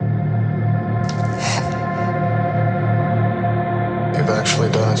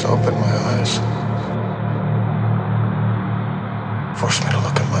actually done is open my eyes, forced me to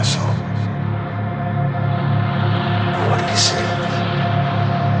look at myself. What do you see?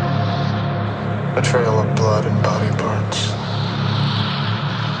 A trail of blood and body parts.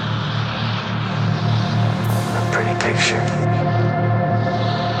 A pretty picture.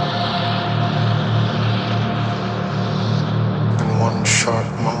 In one sharp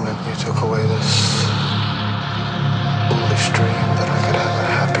moment, you took away this foolish dream that I could have a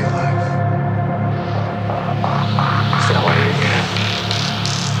happy life. Is that why you're here?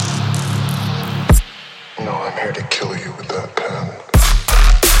 No, I'm here to kill you with that pen.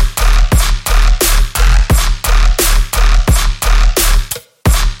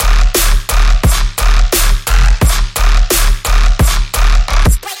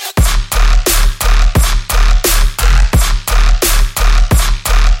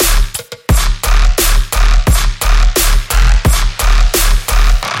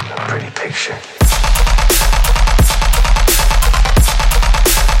 Picture.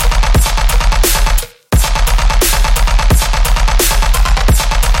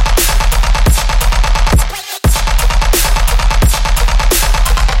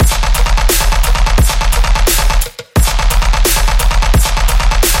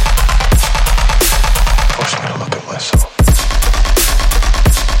 Forced me to look at myself.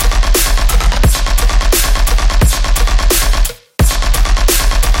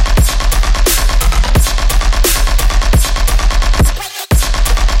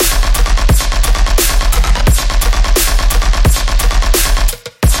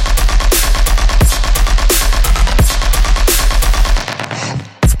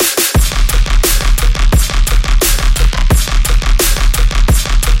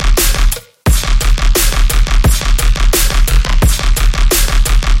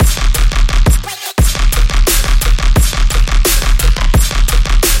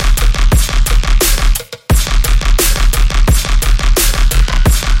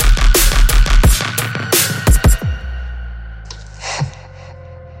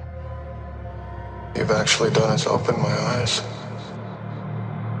 You've actually done is open my eyes,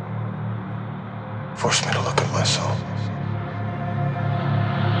 forced me to look at myself.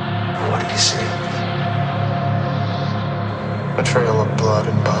 What do you see? A trail of blood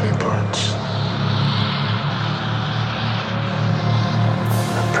and body parts.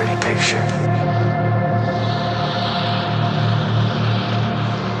 A pretty picture.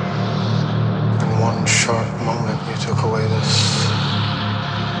 In one sharp moment, you took away this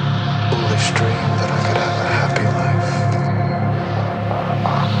foolish dream that I